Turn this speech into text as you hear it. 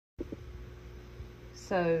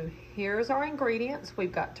So here's our ingredients.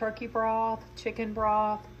 We've got turkey broth, chicken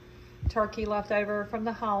broth, turkey left over from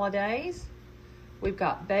the holidays. We've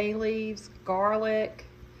got bay leaves, garlic,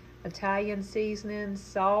 Italian seasoning,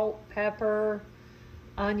 salt, pepper,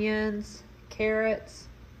 onions, carrots.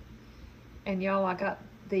 And y'all, I got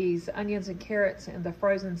these onions and carrots in the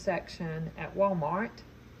frozen section at Walmart.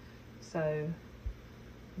 So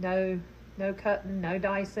no cutting, no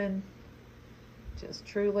dicing, just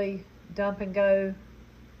truly dump and go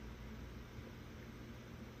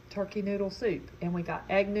turkey noodle soup. And we got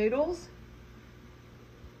egg noodles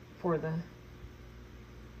for the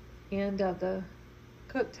end of the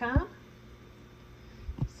cook time.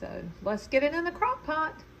 So let's get it in the crock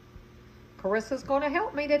pot. Carissa's going to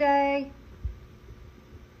help me today.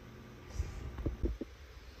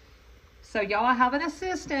 So y'all, I have an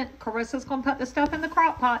assistant. Carissa's going to put the stuff in the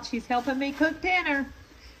crock pot. She's helping me cook dinner.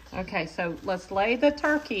 Okay, so let's lay the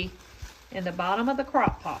turkey in the bottom of the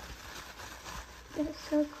crock pot. It's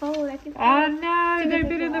so cold. I know, they've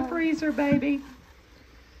been in the freezer, baby.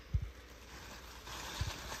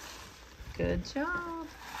 Good job.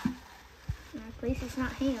 At least it's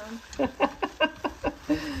not ham.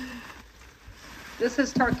 This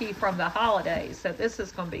is turkey from the holidays, so this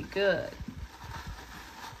is going to be good.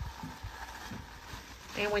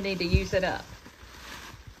 And we need to use it up.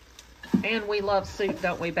 And we love soup,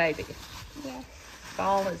 don't we, baby? Yes.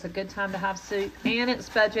 Fall is a good time to have soup, and it's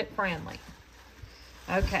budget friendly.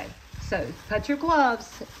 Okay, so put your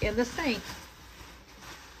gloves in the sink.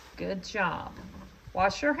 Good job.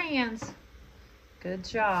 Wash your hands. Good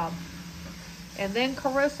job. And then,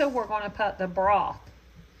 Carissa, we're going to put the broth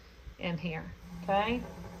in here, okay?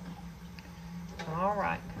 All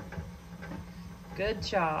right. Good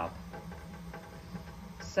job.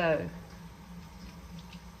 So,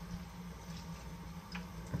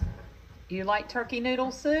 you like turkey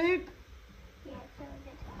noodle soup? Yeah, it's really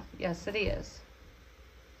good. Yes, it is.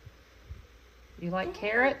 You like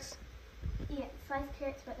carrots? Yeah, sliced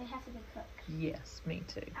carrots, but they have to be cooked. Yes, me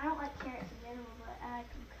too. I don't like carrots in general, but I like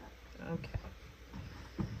them cooked.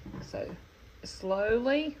 Okay. So,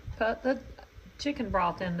 slowly put the chicken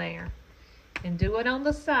broth in there and do it on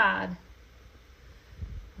the side.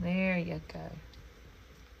 There you go.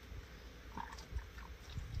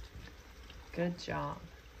 Good job.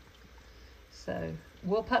 So,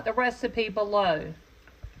 we'll put the recipe below.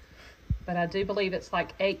 But I do believe it's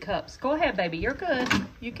like 8 cups. Go ahead, baby. You're good.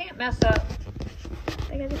 You can't mess up.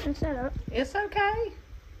 I gotta just mess that up. It's okay.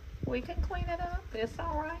 We can clean it up. It's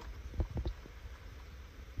all right.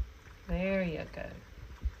 There you go.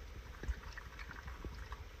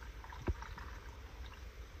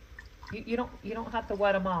 You don't have to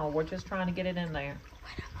wet them all. We're just trying to get it in there.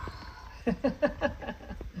 Wet them all.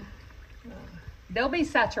 They'll be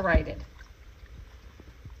saturated.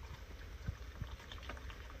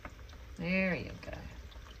 There you go.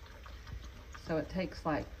 So it takes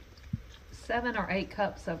like 7 or 8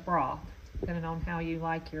 cups of broth, depending on how you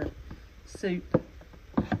like your soup.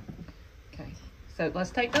 Okay, so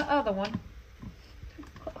let's take the other one.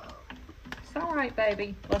 It's all right,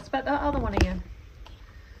 baby. Let's put the other one in.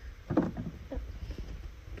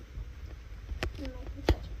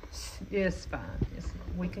 It's fine.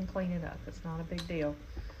 We can clean it up. It's not a big deal.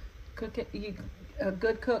 Cook it. A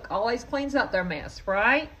good cook always cleans up their mess,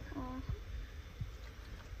 right?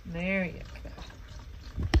 There you go.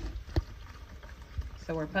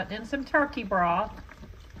 So we're putting in some turkey broth.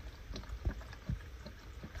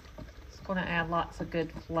 It's going to add lots of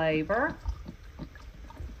good flavor.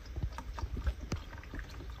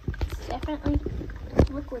 It's definitely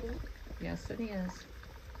liquidy. Yes, it is.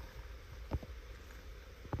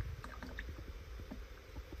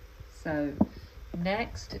 So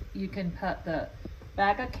next you can put the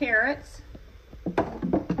bag of carrots.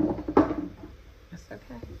 That's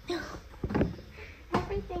okay.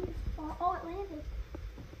 Everything's fine. Oh, it landed.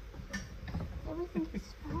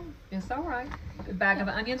 Everything's fine. It's all right. The bag of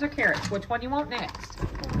onions or carrots. Which one you want next?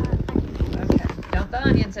 Onions. Okay. Dump the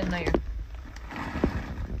onions in there.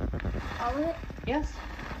 All of it? Yes.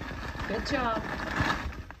 Good job.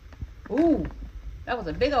 Ooh, that was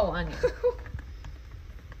a big old onion.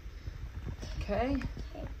 Okay.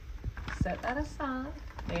 Set that aside.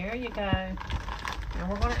 There you go. And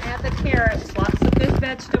we're going to add the carrots. Lots of good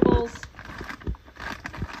vegetables.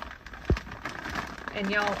 And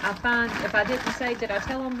y'all, I find, if I didn't say, did I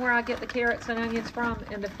tell them where I get the carrots and onions from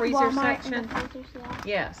in the freezer Walmart section? in the freezers, yeah.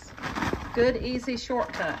 Yes. Good, easy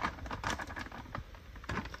shortcut.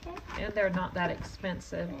 Okay. And they're not that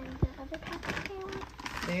expensive. And the other pack of carrots.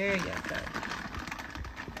 There you go.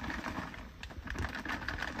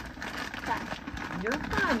 You're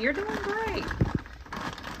fine. You're doing great.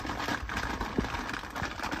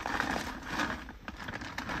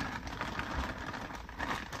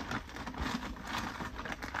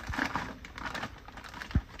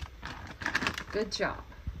 Good job.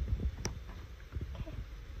 Okay.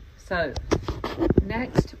 So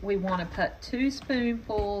next we want to put 2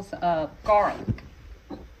 spoonfuls of garlic.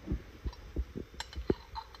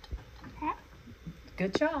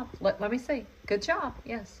 Good job. Let me see. Good job.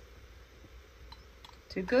 Yes.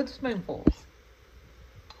 2 good spoonfuls.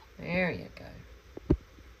 There you go.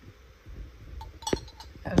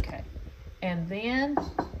 Okay. And then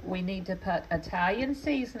we need to put Italian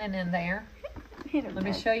seasoning in there. Let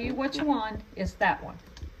me show you which one. It's that one.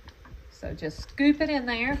 So just scoop it in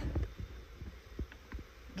there.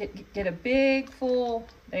 Get a big full.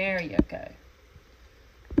 There you go.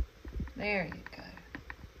 There you go.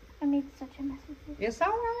 I made such a mess with this. It's all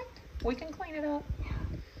right. We can clean it up.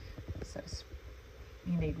 So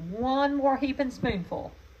you need 1 more heaping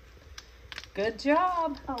spoonful. Good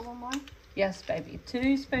job. Oh, 1 more? Yes, baby.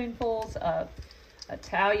 2 spoonfuls of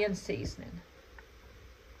Italian seasoning.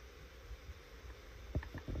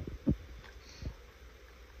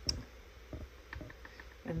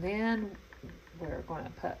 And then we're going to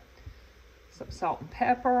put some salt and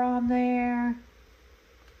pepper on there.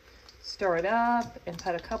 Stir it up and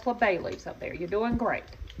put a couple of bay leaves up there. You're doing great.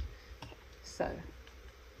 So.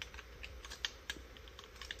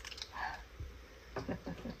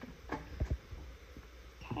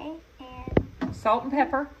 Okay, and Salt and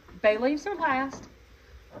pepper. Bay leaves are last.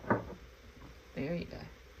 There you go.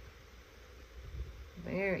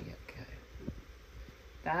 There you go.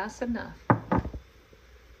 That's enough.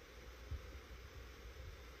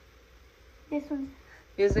 this one's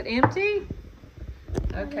Is it empty?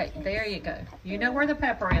 Okay, there you go. You know where the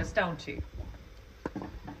pepper is, don't you?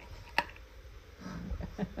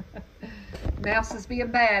 Mouse is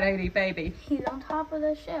being bad, ain't he, baby? he's on top of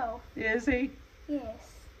the shelf. Is he?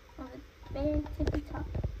 Yes, on the very tippy top.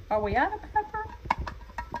 Are we out of pepper?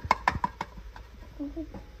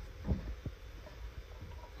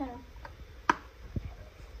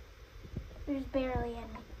 There's barely any.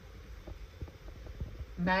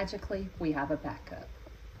 Magically, we have a backup.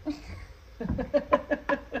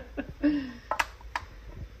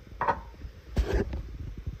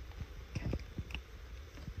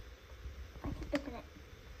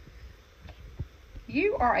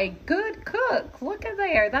 You are a good cook. Look at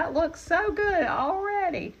there. That looks so good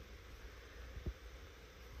already.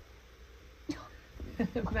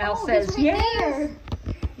 Mouse says it's right yes. there.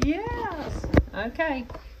 Yes. Okay.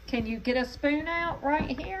 Can you get a spoon out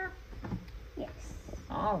right here? Yes.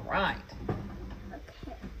 All right.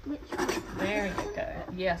 Okay. Which one? There you go.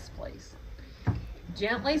 Yes, please.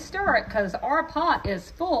 Gently stir it because our pot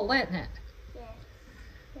is full, isn't it? Yes.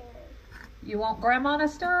 Very. You want Grandma to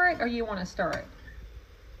stir it or you want to stir it?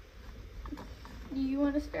 Do you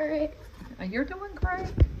want to stir it? You're doing great.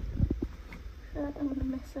 I feel like I'm gonna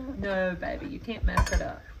mess up. No, baby, you can't mess it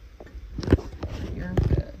up. You're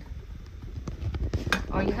good.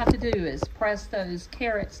 All you have to do is press those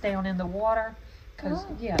carrots down in the water. Cause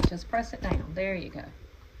yeah, just press it down. There you go.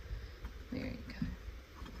 There you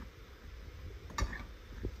go.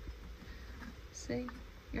 See,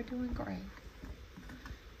 you're doing great.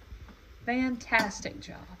 Fantastic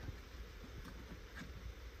job.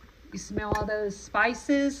 You smell all those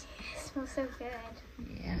spices? It smells so good.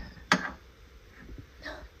 Yeah.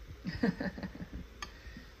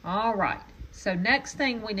 All right. So next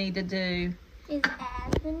thing we need to do Is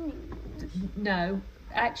add the noodles. no,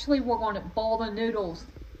 actually we're going to boil the noodles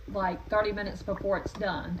like 30 minutes before it's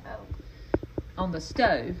done on the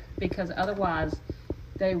stove because otherwise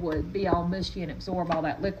they would be all mushy and absorb all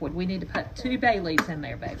that liquid. We need to put 2 bay leaves in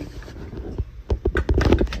there, baby.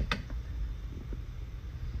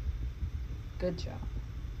 Good job.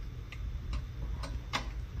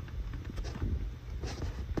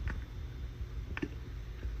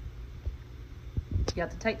 You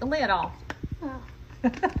have to take the lid off. Oh.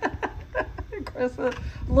 Carissa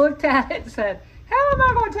looked at it and said, how am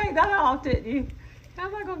I going to take that off, didn't you? How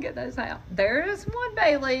am I going to get those out? There's 1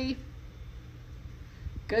 bay leaf.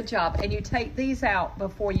 Good job. And you take these out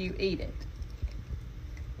before you eat it.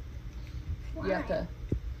 Why? You have to,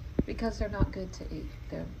 because they're not good to eat.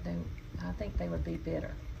 I think they would be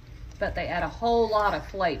bitter. But they add a whole lot of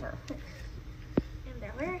flavor. And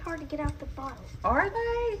they're very hard to get out the bottle. Are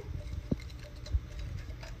they?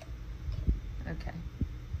 Okay.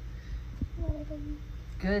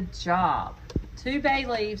 Good job. 2 bay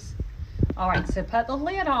leaves. All right, so put the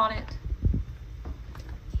lid on it.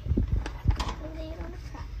 The lid on the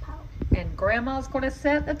Crockpot. And Grandma's going to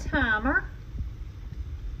set the timer.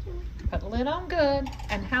 Put the lid on good.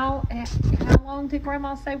 And how long did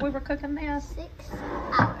Grandma say we were cooking this? 6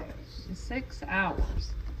 hours. 6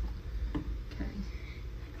 hours. Okay.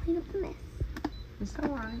 Clean up the mess. It's all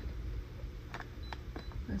right.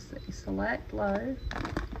 Let's see, select low.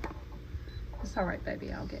 It's all right,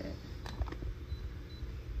 baby, I'll get it.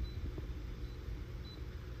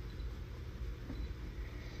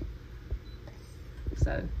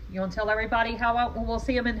 So, you want to tell everybody how we'll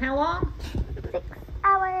see them in how long? 6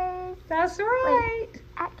 hours. That's right. Wait,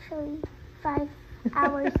 actually, 5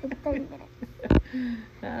 hours and 30 minutes.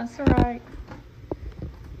 That's right.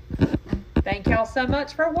 Thank y'all so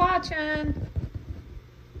much for watching.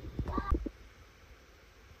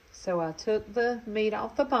 So I took the meat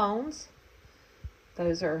off the bones.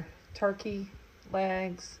 Those are turkey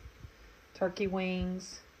legs, turkey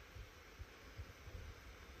wings.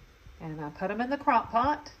 And I put them in the crock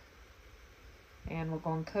pot. And we're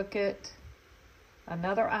going to cook it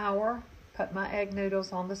another hour. Put my egg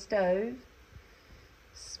noodles on the stove.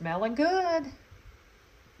 Smelling good.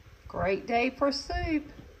 Great day for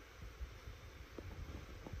soup.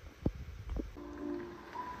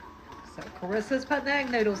 So Carissa's putting the egg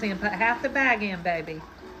noodles in. Put half the bag in, baby.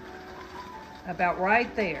 About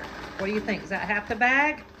right there. What do you think? Is that half the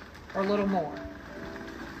bag or a little more?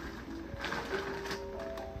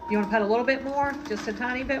 You want to put a little bit more? Just a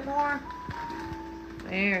tiny bit more?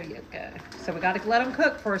 There you go. So we got to let them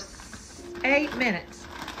cook for 8 minutes.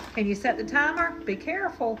 Can you set the timer? Be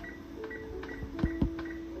careful.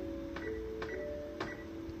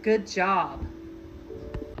 Good job.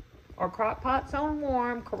 Our crock pot's on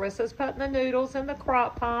warm. Carissa's putting the noodles in the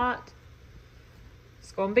crock pot.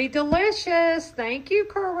 It's going to be delicious. Thank you,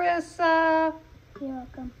 Carissa. You're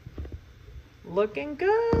welcome. Looking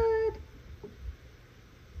good.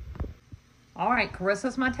 All right,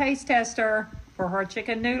 Carissa's my taste tester for her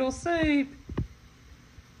chicken noodle soup.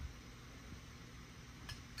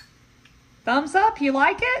 Thumbs up, you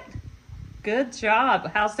like it? Good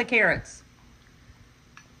job. How's the carrots?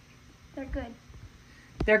 They're good.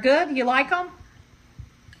 They're good? You like them?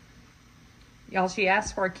 Y'all, she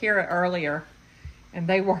asked for a carrot earlier, and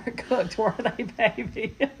they weren't cooked, were they,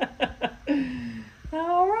 baby?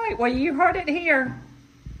 All right, well, you heard it here.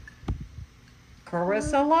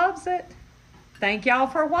 Carissa loves it. Thank y'all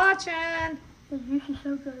for watching. The juice is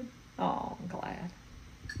so good. Oh, I'm glad.